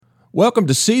Welcome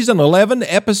to Season 11,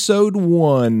 Episode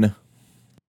 1.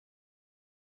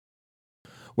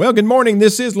 Well, good morning.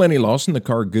 This is Lenny Lawson, the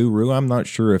car guru. I'm not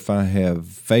sure if I have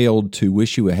failed to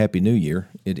wish you a Happy New Year.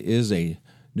 It is a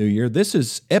new year. This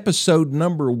is episode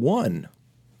number 1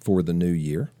 for the new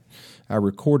year. I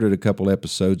recorded a couple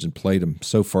episodes and played them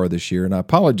so far this year, and I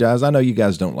apologize. I know you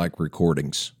guys don't like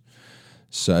recordings,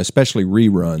 so especially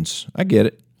reruns. I get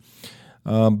it.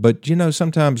 But, you know,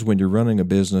 sometimes when you're running a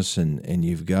business and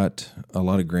you've got a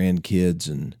lot of grandkids,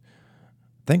 and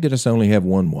thank goodness I only have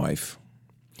one wife,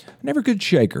 I never could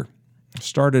shake her.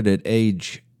 Started at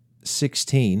age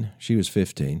 16. She was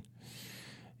 15.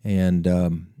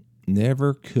 And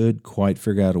never could quite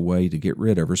figure out a way to get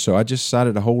rid of her. So I just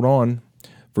decided to hold on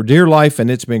for dear life,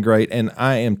 and it's been great. And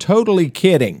I am totally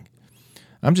kidding.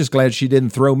 I'm just glad she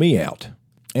didn't throw me out.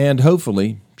 And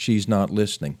hopefully she's not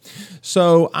listening.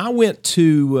 So I went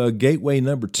to Gateway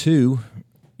number 2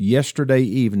 yesterday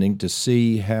evening to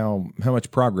see how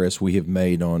much progress we have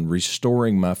made on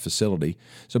restoring my facility.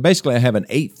 So basically I have an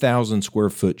 8,000 square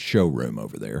foot showroom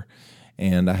over there.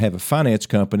 And I have a finance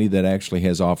company that actually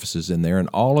has offices in there, and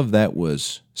all of that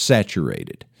was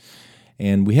saturated.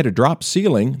 And we had a drop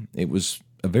ceiling. It was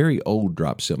a very old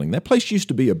drop ceiling. That place used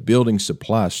to be a building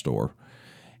supply store.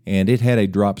 And it had a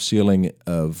drop ceiling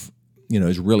of, it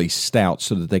was really stout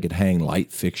so that they could hang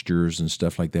light fixtures and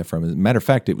stuff like that from it. Matter of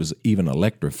fact, it was even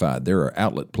electrified. There are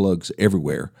outlet plugs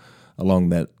everywhere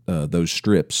along those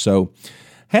strips. So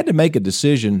had to make a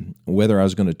decision whether I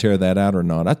was going to tear that out or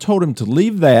not. I told him to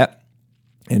leave that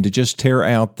and to just tear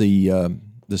out the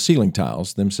ceiling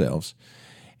tiles themselves.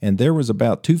 And there was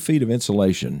about 2 feet of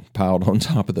insulation piled on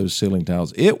top of those ceiling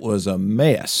tiles. It was a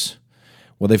mess.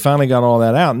 Well, they finally got all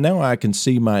that out. Now I can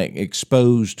see my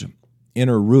exposed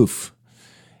inner roof.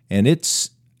 And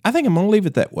I think I'm going to leave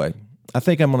it that way. I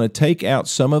think I'm going to take out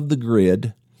some of the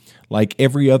grid, like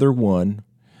every other one.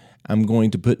 I'm going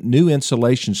to put new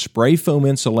insulation, spray foam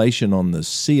insulation on the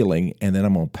ceiling, and then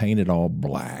I'm going to paint it all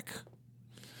black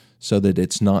so that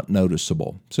it's not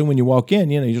noticeable. So when you walk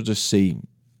in, you'll just see.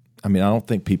 I don't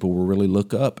think people will really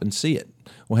look up and see it.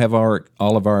 We'll have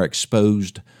all of our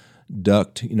exposed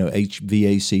duct,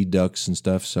 HVAC ducts and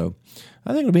stuff. So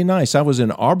I think it'll be nice. I was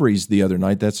in Aubrey's the other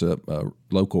night. That's a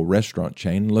local restaurant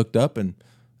chain. Looked up, and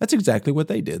that's exactly what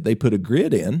they did. They put a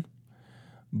grid in,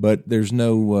 but there's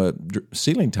no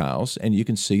ceiling tiles, and you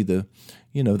can see the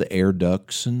air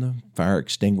ducts and the fire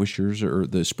extinguishers or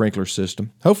the sprinkler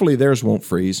system. Hopefully theirs won't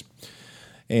freeze.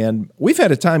 And we've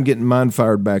had a time getting mine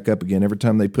fired back up again. Every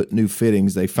time they put new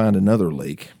fittings, they find another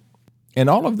leak. And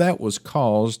all of that was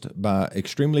caused by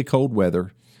extremely cold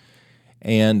weather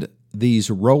and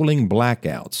these rolling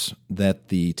blackouts that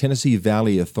the Tennessee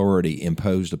Valley Authority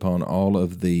imposed upon all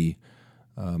of the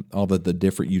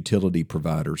different utility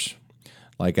providers.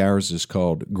 Like ours is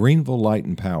called Greenville Light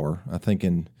and Power. I think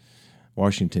in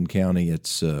Washington County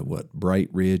it's Bright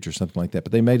Ridge or something like that.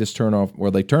 But they made us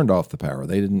they turned off the power.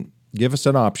 They didn't give us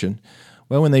an option.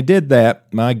 Well, when they did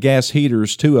that, my gas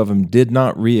heaters, 2 of them, did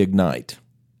not reignite.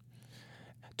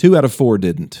 2 out of 4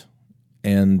 didn't.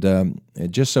 And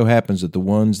it just so happens that the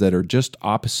ones that are just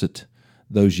opposite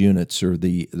those units, or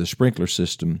the sprinkler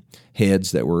system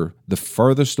heads that were the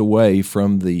furthest away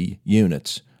from the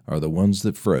units, are the ones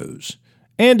that froze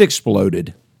and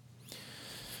exploded.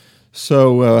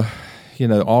 So,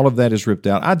 all of that is ripped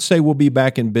out. I'd say we'll be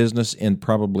back in business in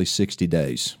probably 60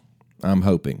 days. I'm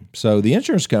hoping. So the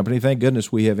insurance company, thank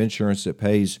goodness we have insurance that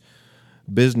pays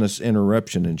business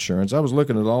interruption insurance. I was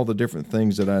looking at all the different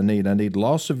things that I need. I need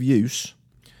loss of use.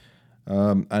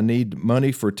 I need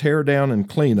money for tear down and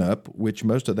cleanup, which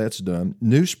most of that's done.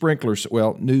 New sprinkler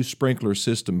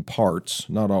system parts,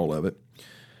 not all of it.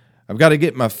 I've got to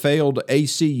get my failed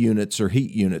AC units or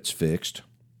heat units fixed.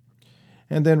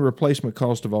 And then replacement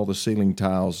cost of all the ceiling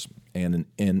tiles and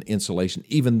insulation,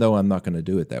 even though I'm not going to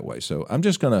do it that way. So I'm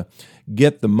just going to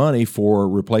get the money for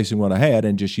replacing what I had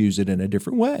and just use it in a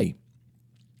different way.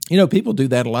 People do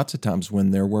that lots of times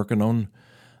when they're working on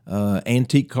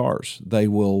antique cars.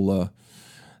 They'll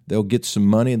get some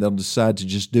money and they'll decide to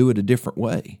just do it a different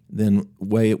way than the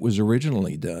way it was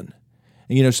originally done.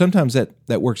 And sometimes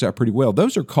that works out pretty well.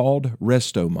 Those are called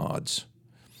resto mods.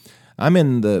 I'm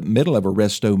in the middle of a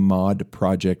resto mod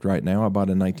project right now. I bought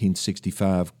a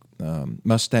 1965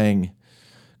 Mustang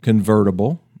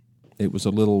convertible. It was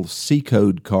a little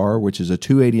C-Code car, which is a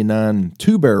 289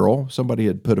 two-barrel. Somebody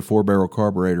had put a 4-barrel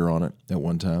carburetor on it at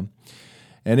one time.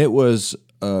 And it was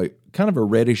kind of a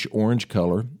reddish-orange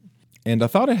color. And I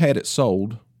thought I had it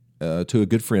sold to a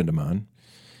good friend of mine.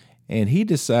 And he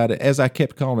decided, as I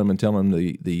kept calling him and telling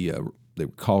him the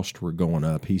costs were going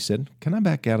up, he said, "Can I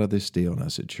back out of this deal?" And I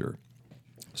said, "Sure."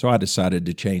 So I decided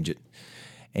to change it.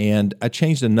 And I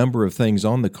changed a number of things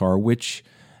on the car, which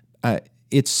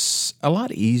it's a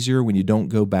lot easier when you don't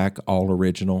go back all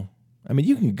original. I mean,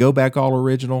 you can go back all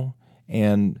original,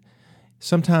 and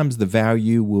sometimes the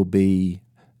value will be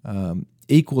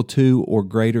equal to or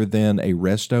greater than a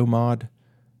resto mod.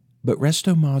 But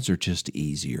resto mods are just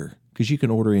easier because you can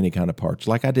order any kind of parts.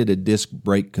 Like I did a disc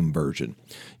brake conversion.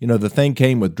 You know, the thing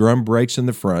came with drum brakes in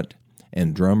the front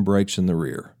and drum brakes in the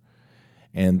rear,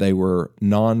 and they were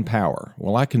non-power.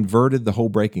 Well, I converted the whole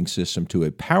braking system to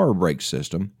a power brake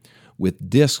system with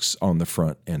discs on the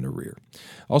front and the rear.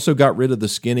 Also got rid of the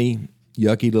skinny,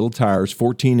 yucky little tires,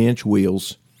 14-inch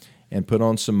wheels, and put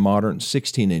on some modern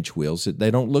 16-inch wheels.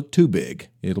 They don't look too big.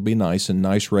 It'll be nice, and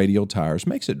nice radial tires.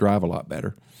 Makes it drive a lot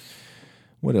better.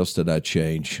 What else did I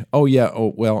change? Oh, yeah.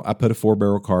 Oh, well, I put a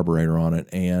 4-barrel carburetor on it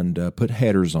and put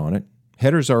headers on it.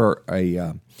 Headers are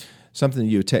something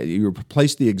you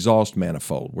replace the exhaust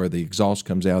manifold where the exhaust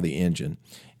comes out of the engine,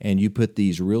 and you put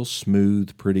these real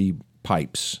smooth, pretty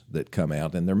pipes that come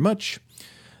out, and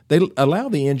they allow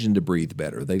the engine to breathe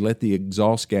better. They let the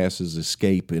exhaust gases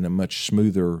escape in a much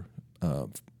smoother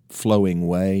flowing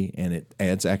way, and it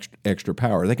adds extra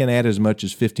power. They can add as much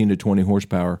as 15 to 20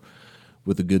 horsepower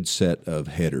with a good set of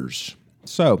headers.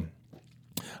 So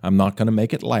I'm not going to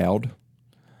make it loud.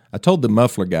 I told the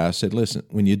muffler guy, I said, listen,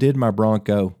 when you did my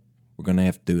Bronco, we're going to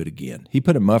have to do it again. He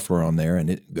put a muffler on there, and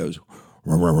it goes,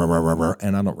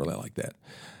 and I don't really like that.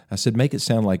 I said, make it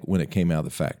sound like when it came out of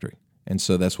the factory. And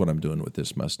so that's what I'm doing with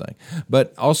this Mustang.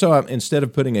 But also, instead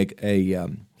of putting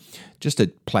just a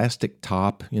plastic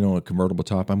top, a convertible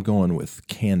top, I'm going with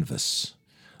canvas.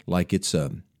 Like it's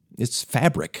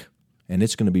fabric, and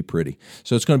it's going to be pretty.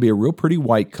 So it's going to be a real pretty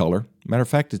white color. Matter of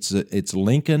fact, it's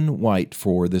Lincoln white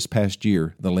for this past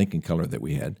year, the Lincoln color that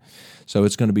we had. So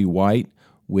it's going to be white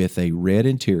with a red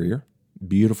interior,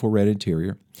 beautiful red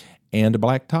interior, and a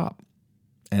black top.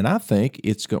 And I think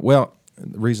the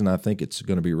reason I think it's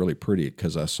going to be really pretty is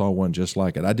because I saw one just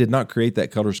like it. I did not create that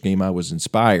color scheme. I was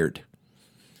inspired.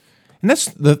 And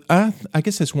I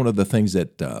guess that's one of the things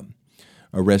that a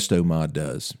resto mod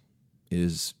does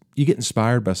is you get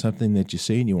inspired by something that you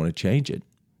see and you want to change it,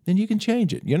 then you can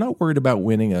change it. You're not worried about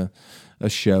winning an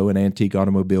Antique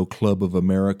Automobile Club of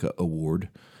America award,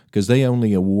 because they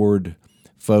only award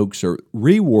folks or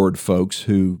reward folks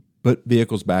who put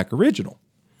vehicles back original.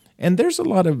 And there's a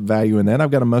lot of value in that.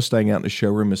 I've got a Mustang out in the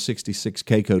showroom, a 66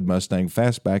 K-Code Mustang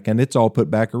Fastback, and it's all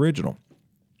put back original.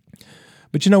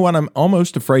 But you know what? I'm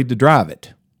almost afraid to drive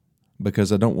it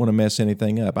because I don't want to mess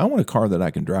anything up. I want a car that I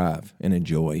can drive and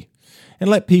enjoy and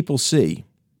let people see.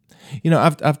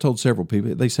 I've told several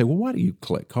people, they say, well, why do you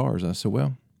collect cars? I said,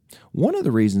 well, one of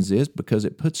the reasons is because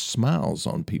it puts smiles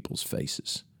on people's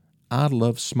faces. I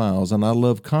love smiles, and I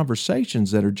love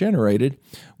conversations that are generated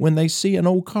when they see an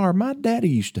old car. My daddy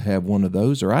used to have one of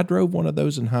those, or I drove one of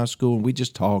those in high school, and we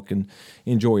just talk and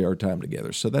enjoy our time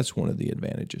together. So that's one of the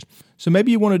advantages. So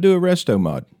maybe you want to do a resto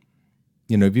mod.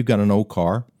 If you've got an old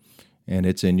car and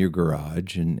it's in your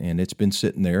garage and it's been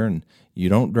sitting there and you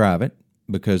don't drive it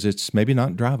because it's maybe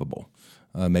not drivable.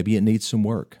 Maybe it needs some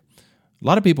work. A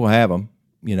lot of people have them.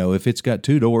 If it's got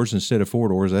 2 doors instead of 4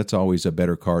 doors, that's always a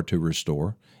better car to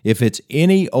restore. If it's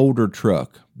any older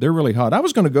truck, they're really hot. I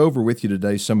was going to go over with you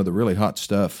today some of the really hot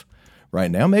stuff right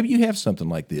now. Maybe you have something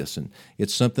like this, and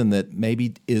it's something that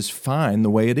maybe is fine the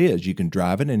way it is. You can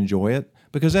drive it and enjoy it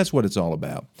because that's what it's all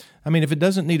about. I mean, if it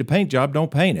doesn't need a paint job,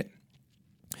 don't paint it.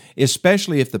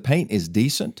 Especially if the paint is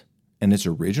decent and it's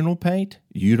original paint,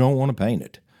 you don't want to paint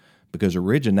it because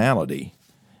originality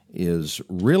is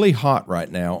really hot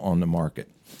right now on the market.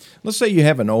 Let's say you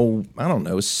have an old,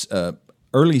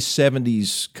 early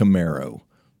 70s Camaro,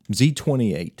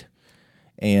 Z28,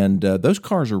 and those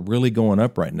cars are really going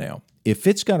up right now. If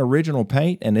it's got original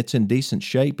paint and it's in decent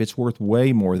shape, it's worth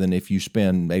way more than if you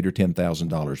spend $8,000 or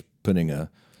 $10,000 putting a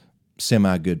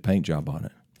semi-good paint job on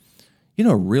it.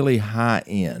 A really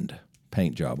high-end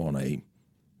paint job on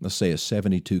let's say a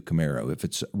 72 Camaro, if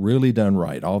it's really done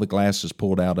right, all the glass is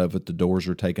pulled out of it, the doors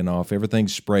are taken off,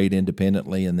 everything's sprayed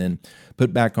independently and then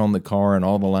put back on the car and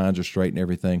all the lines are straight and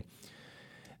everything,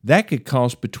 that could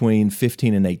cost between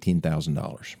 $15,000 and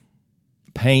 $18,000.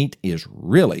 Paint is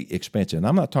really expensive. And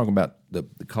I'm not talking about the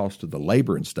cost of the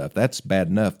labor and stuff. That's bad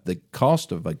enough. The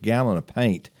cost of a gallon of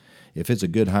paint, if it's a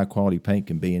good high-quality paint,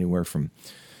 can be anywhere from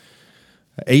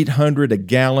 $800 a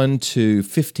gallon to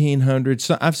 $1,500.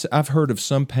 So I've heard of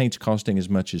some paints costing as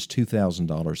much as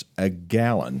 $2,000 a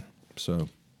gallon. So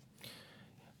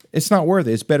it's not worth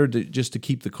it. It's better just to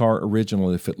keep the car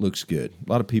original if it looks good. A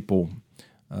lot of people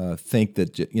think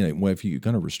that if you're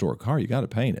going to restore a car, you got to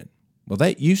paint it. Well,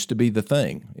 that used to be the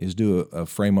thing, is do a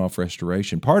frame-off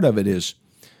restoration. Part of it is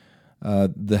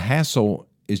the hassle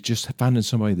is just finding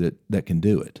somebody that can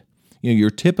do it. Your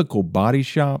typical body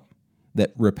shop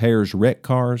that repairs wrecked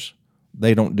cars,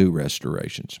 they don't do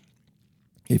restorations.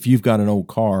 If you've got an old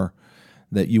car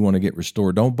that you want to get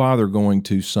restored, don't bother going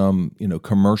to some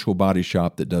commercial body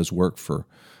shop that does work for,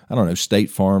 I don't know, State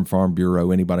Farm, Farm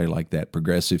Bureau, anybody like that,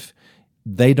 Progressive.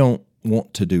 They don't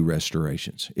want to do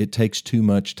restorations. It takes too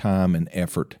much time and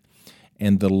effort,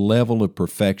 and the level of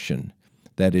perfection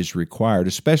that is required,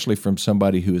 especially from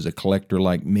somebody who is a collector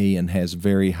like me and has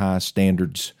very high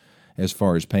standards as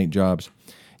far as paint jobs,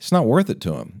 it's not worth it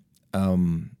to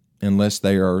them unless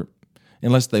they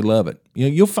love it.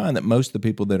 You'll find that most of the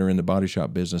people that are in the body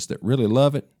shop business that really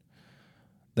love it,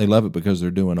 they love it because they're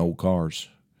doing old cars.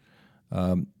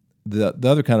 The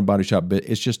other kind of body shop,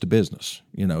 it's just a business.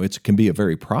 It can be a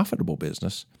very profitable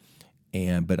business,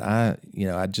 but I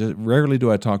just rarely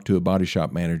do I talk to a body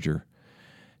shop manager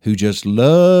who just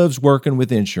loves working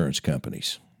with insurance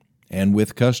companies and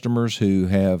with customers who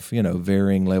have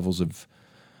varying levels of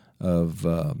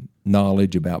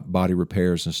knowledge about body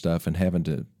repairs and stuff, and having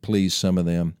to please some of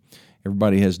them.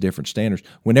 Everybody has different standards.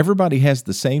 When everybody has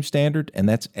the same standard, and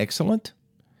that's excellent,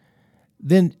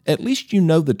 then at least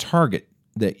the target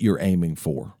that you're aiming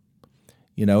for.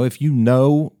 If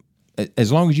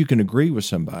as long as you can agree with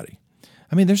somebody.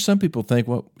 I mean, there's some people think,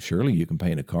 well, surely you can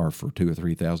paint a car for $2,000 or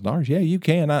 $3,000. Yeah, you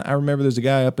can. I remember there's a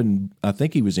guy up in, I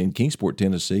think he was in Kingsport,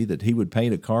 Tennessee, that he would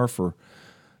paint a car for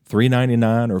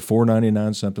 $399 or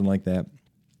 $499, something like that.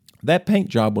 That paint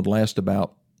job would last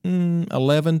about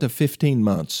 11 to 15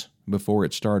 months before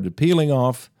it started peeling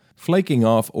off, flaking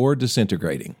off, or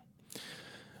disintegrating.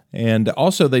 And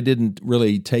also, they didn't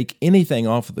really take anything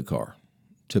off of the car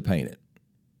to paint it.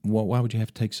 Well, why would you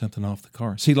have to take something off the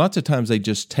car? See, lots of times they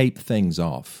just tape things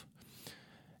off.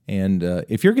 And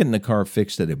if you're getting a car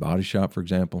fixed at a body shop, for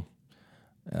example,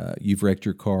 you've wrecked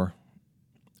your car.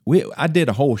 I did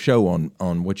a whole show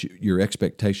on what your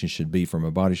expectations should be from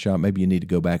a body shop. Maybe you need to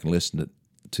go back and listen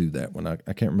to that one.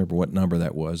 I can't remember what number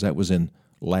that was. That was in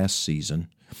last season.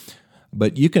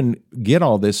 But you can get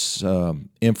all this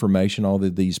information, all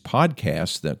of these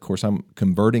podcasts. That, of course, I'm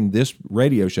converting this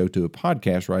radio show to a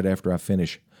podcast right after I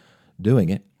finish doing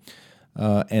it.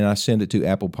 And I send it to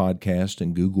Apple Podcast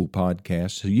and Google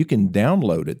Podcasts. So you can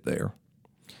download it there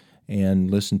and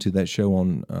listen to that show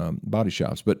on body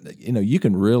shops. But, you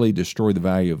can really destroy the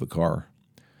value of a car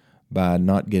by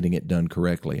not getting it done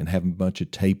correctly and having a bunch of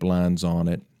tape lines on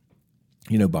it,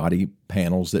 body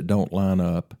panels that don't line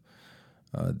up.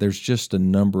 There's just a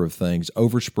number of things.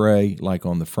 Overspray, like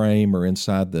on the frame or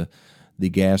inside the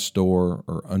gas door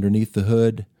or underneath the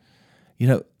hood.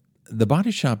 The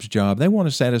body shop's job, they want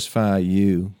to satisfy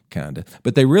you, kind of,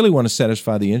 but they really want to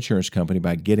satisfy the insurance company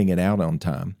by getting it out on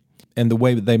time. And the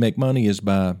way that they make money is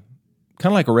by,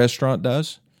 kind of like a restaurant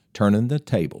does, turning the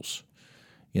tables.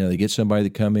 They get somebody to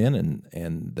come in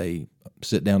and they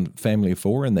sit down, family of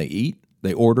four, and they eat,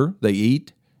 they order, they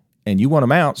eat, and you want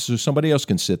them out so somebody else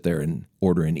can sit there and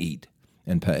order and eat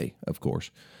and pay, of course.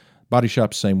 Body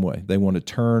shop's the same way. They want to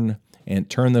turn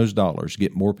those dollars,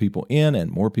 get more people in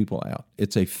and more people out.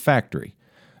 It's a factory.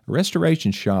 A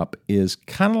restoration shop is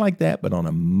kind of like that, but on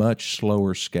a much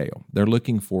slower scale. They're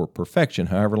looking for perfection,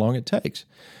 however long it takes.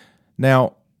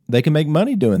 Now, they can make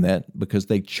money doing that because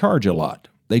they charge a lot.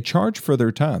 They charge for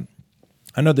their time.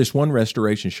 I know this one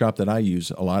restoration shop that I use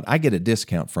a lot. I get a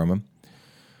discount from them.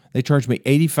 They charge me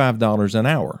 $85 an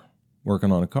hour working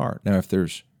on a car. Now, if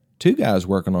there's two guys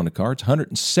working on a car, it's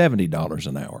 $170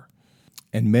 an hour.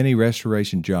 And many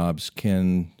restoration jobs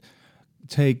can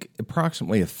take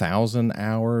approximately 1,000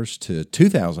 hours to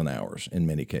 2,000 hours in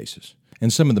many cases.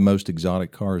 And some of the most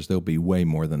exotic cars, they'll be way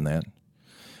more than that.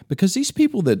 Because these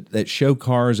people that show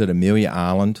cars at Amelia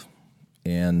Island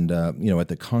and at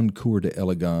the Concours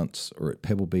d'Elegance or at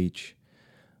Pebble Beach,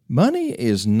 money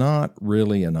is not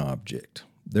really an object.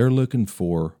 They're looking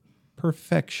for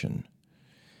perfection.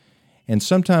 And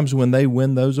sometimes when they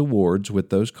win those awards with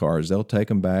those cars, they'll take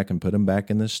them back and put them back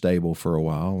in the stable for a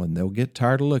while, and they'll get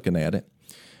tired of looking at it.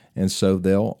 And so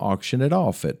they'll auction it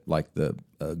off at like the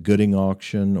Gooding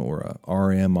auction or a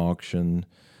RM auction.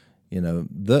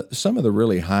 Some of the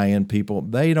really high-end people,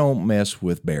 they don't mess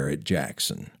with Barrett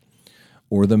Jackson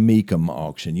or the Mecum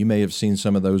auction. You may have seen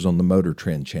some of those on the Motor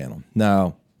Trend channel.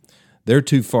 No, they're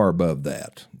too far above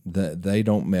that. They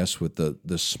don't mess with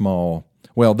the small.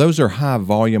 Well, those are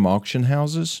high-volume auction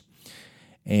houses,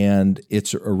 and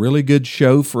it's a really good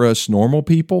show for us normal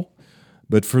people,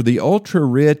 But for the ultra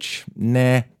rich,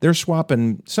 nah, they're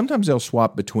swapping. Sometimes they'll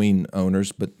swap between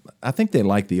owners, but I think they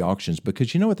like the auctions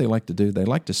because you know what they like to do? They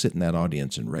like to sit in that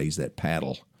audience and raise that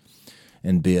paddle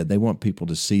and bid. They want people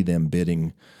to see them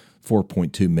bidding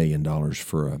 $4.2 million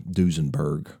for a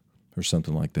Duesenberg or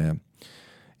something like that.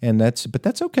 But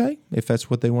that's okay. If that's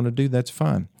what they want to do, that's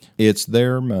fine. It's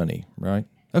their money, right?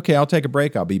 Okay, I'll take a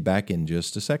break. I'll be back in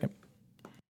just a second.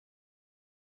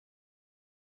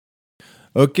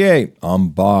 Okay, I'm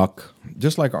back.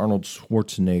 Just like Arnold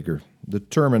Schwarzenegger, the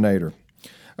Terminator.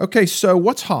 Okay, so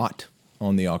what's hot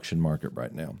on the auction market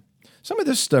right now? Some of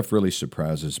this stuff really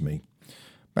surprises me.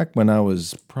 Back when I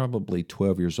was probably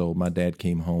 12 years old, my dad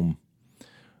came home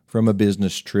from a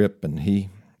business trip, and he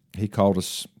called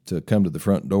us to come to the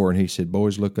front door, and he said,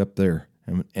 "Boys, look up there."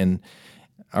 And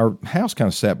our house kind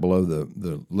of sat below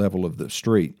the level of the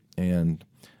street, and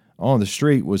on the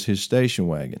street was his station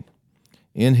wagon.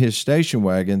 In his station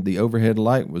wagon, the overhead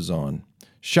light was on,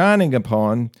 shining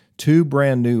upon two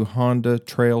brand new Honda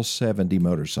Trail 70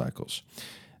 motorcycles.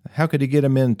 How could he get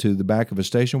them into the back of a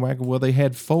station wagon? Well, they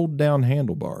had fold-down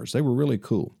handlebars. They were really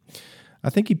cool. I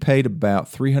think he paid about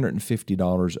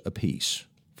 $350 a piece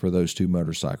for those two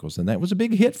motorcycles, and that was a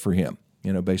big hit for him,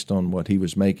 based on what he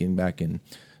was making back in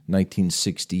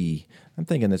 1960. I'm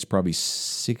thinking that's probably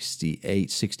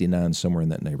 68, 69, somewhere in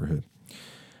that neighborhood.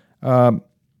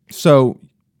 So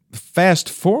fast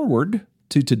forward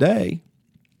to today,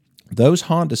 those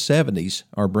Honda 70s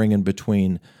are bringing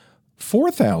between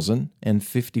 $4,000 and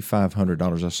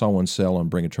 $5,500. I saw one sell on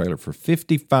Bring a Trailer for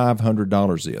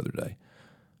 $5,500 the other day.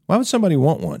 Why would somebody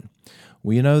want one?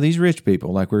 Well, these rich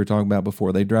people, like we were talking about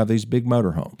before, they drive these big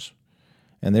motorhomes,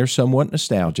 and they're somewhat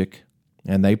nostalgic,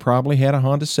 and they probably had a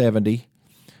Honda 70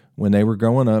 when they were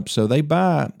growing up, so they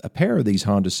buy a pair of these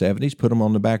Honda 70s, put them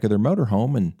on the back of their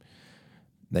motorhome, and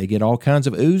they get all kinds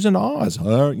of oohs and ahs.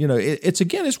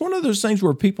 It's one of those things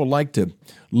where people like to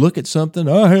look at something.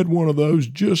 I had one of those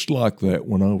just like that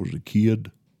when I was a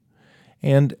kid.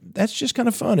 And that's just kind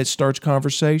of fun. It starts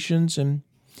conversations and,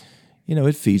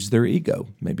 it feeds their ego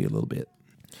maybe a little bit.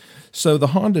 So the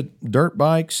Honda dirt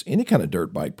bikes, any kind of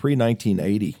dirt bike,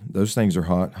 pre-1980, those things are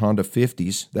hot. Honda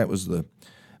 50s, that was the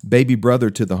baby brother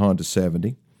to the Honda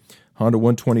 70. Honda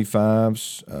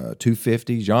 125s,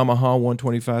 250s, Yamaha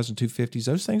 125s and 250s.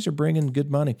 Those things are bringing good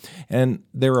money. And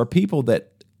there are people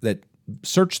that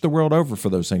search the world over for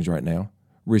those things right now,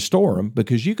 restore them,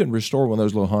 because you can restore one of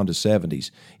those little Honda 70s.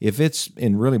 If it's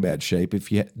in really bad shape,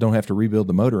 if you don't have to rebuild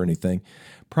the motor or anything,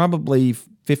 probably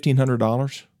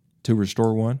 $1,500 to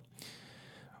restore one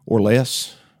or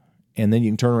less. And then you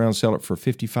can turn around and sell it for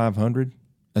 $5,500.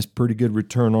 That's pretty good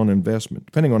return on investment,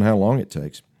 depending on how long it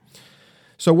takes.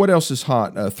 So what else is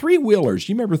hot? Three-wheelers.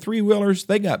 You remember three-wheelers?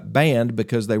 They got banned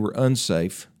because they were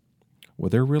unsafe.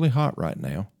 Well, they're really hot right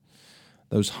now.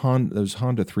 Those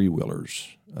Honda three-wheelers,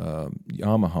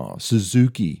 Yamaha,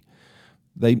 Suzuki,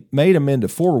 they made them into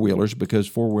four-wheelers because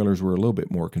four-wheelers were a little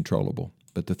bit more controllable.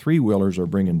 But the three-wheelers are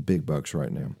bringing big bucks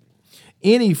right now.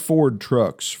 Any Ford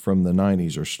trucks from the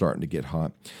 90s are starting to get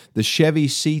hot. The Chevy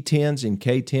C10s and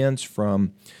K10s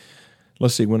from...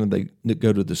 Let's see, when did they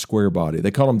go to the square body? They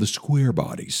call them the square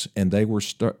bodies, and they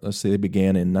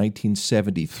began in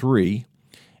 1973,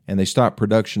 and they stopped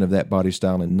production of that body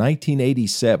style in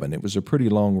 1987. It was a pretty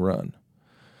long run.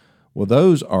 Well,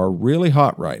 those are really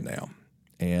hot right now,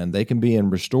 and they can be in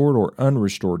restored or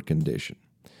unrestored condition.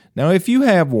 Now, if you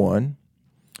have one,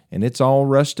 and it's all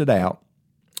rusted out,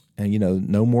 and,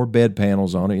 no more bed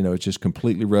panels on it, it's just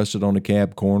completely rusted on the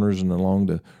cab corners and along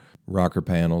the rocker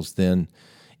panels, then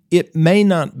it may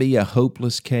not be a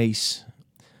hopeless case,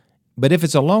 but if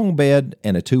it's a long bed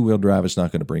and a two-wheel drive, it's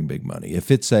not going to bring big money. If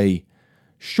it's a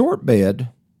short bed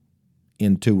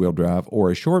in two-wheel drive or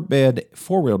a short bed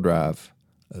four-wheel drive,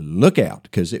 look out,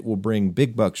 because it will bring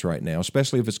big bucks right now,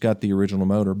 especially if it's got the original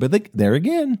motor. But there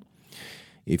again,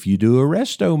 if you do a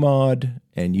resto mod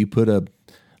and you put an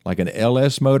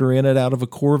LS motor in it out of a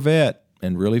Corvette,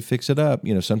 and really fix it up,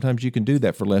 sometimes you can do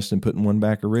that for less than putting one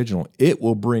back original. It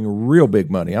will bring real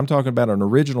big money. I'm talking about an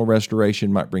original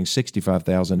restoration might bring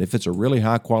 $65,000. If it's a really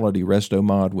high-quality resto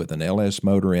mod with an LS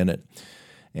motor in it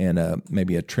and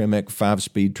maybe a Tremec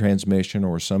 5-speed transmission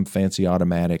or some fancy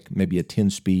automatic, maybe a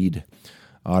 10-speed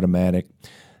automatic,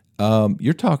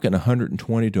 you're talking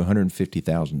 $120,000 to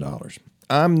 $150,000.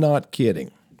 I'm not kidding.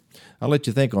 I'll let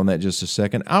you think on that just a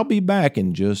second. I'll be back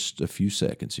in just a few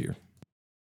seconds here.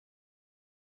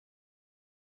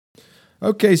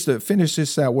 Okay, so to finish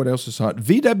this out, what else is hot?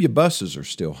 VW buses are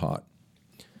still hot.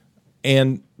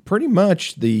 And pretty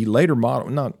much the later model,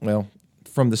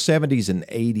 from the 70s and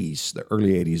 80s, the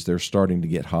early 80s, they're starting to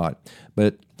get hot.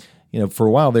 But, for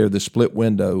a while there, the split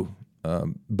window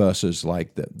buses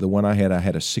like the one I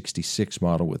had a 66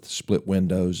 model with split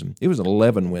windows, and it was an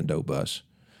 11-window bus.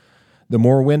 The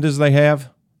more windows they have,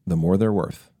 the more they're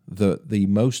worth. The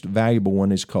most valuable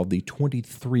one is called the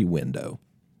 23 window.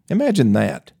 Imagine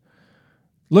that.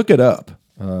 Look it up.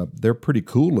 They're pretty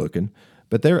cool looking,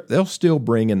 but they'll still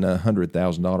bring in the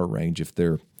 $100,000 range if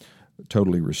they're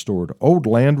totally restored. Old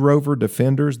Land Rover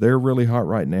Defenders, they're really hot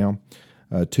right now.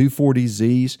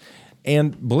 240Zs.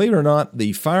 And believe it or not,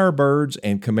 the Firebirds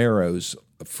and Camaros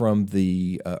from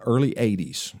the early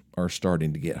 80s are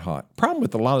starting to get hot. Problem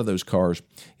with a lot of those cars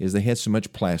is they had so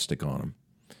much plastic on them.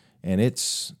 And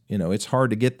it's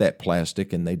hard to get that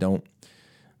plastic, and they don't,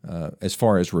 as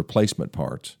far as replacement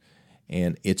parts.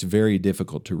 And it's very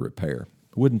difficult to repair.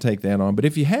 Wouldn't take that on. But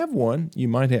if you have one, you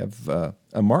might have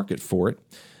a market for it.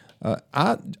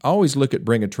 I always look at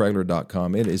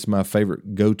bringatrailer.com. It is my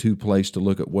favorite go-to place to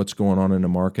look at what's going on in the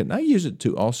market. And I use it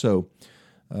to also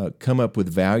come up with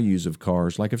values of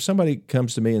cars. Like if somebody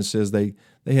comes to me and says they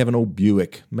have an old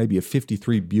Buick, maybe a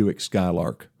 53 Buick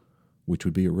Skylark, which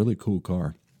would be a really cool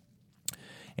car,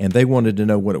 and they wanted to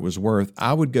know what it was worth,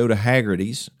 I would go to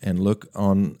Haggerty's and look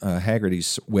on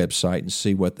Haggerty's website and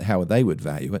see how they would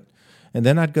value it. And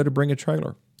then I'd go to Bring a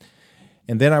Trailer.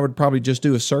 And then I would probably just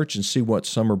do a search and see what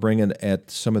some are bringing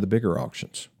at some of the bigger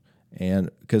auctions,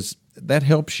 and because that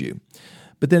helps you.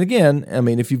 But then again, I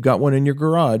mean, if you've got one in your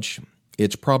garage,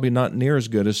 it's probably not near as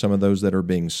good as some of those that are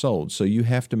being sold. So you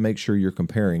have to make sure you're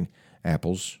comparing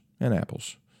apples and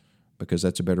apples, because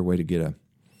that's a better way to get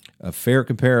a fair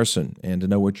comparison and to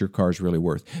know what your car is really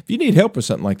worth. If you need help with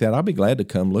something like that, I'll be glad to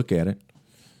come look at it,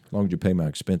 as long as you pay my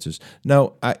expenses.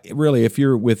 No, if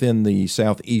you're within the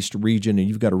southeast region and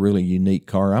you've got a really unique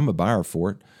car, I'm a buyer for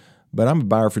it. But I'm a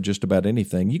buyer for just about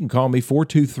anything. You can call me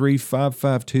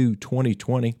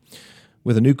 423-552-2020.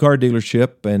 With a new car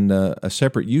dealership and a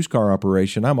separate used car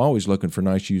operation, I'm always looking for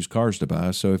nice used cars to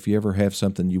buy. So if you ever have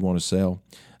something you want to sell,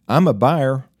 I'm a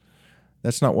buyer.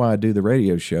 That's not why I do the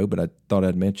radio show, but I thought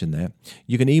I'd mention that.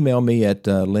 You can email me at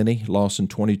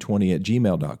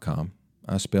LennyLawson2020@gmail.com.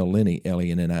 I spell Lenny,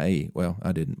 Lennie. Well,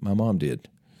 I didn't. My mom did.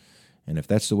 And if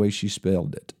that's the way she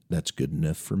spelled it, that's good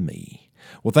enough for me.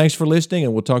 Well, thanks for listening,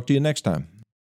 and we'll talk to you next time.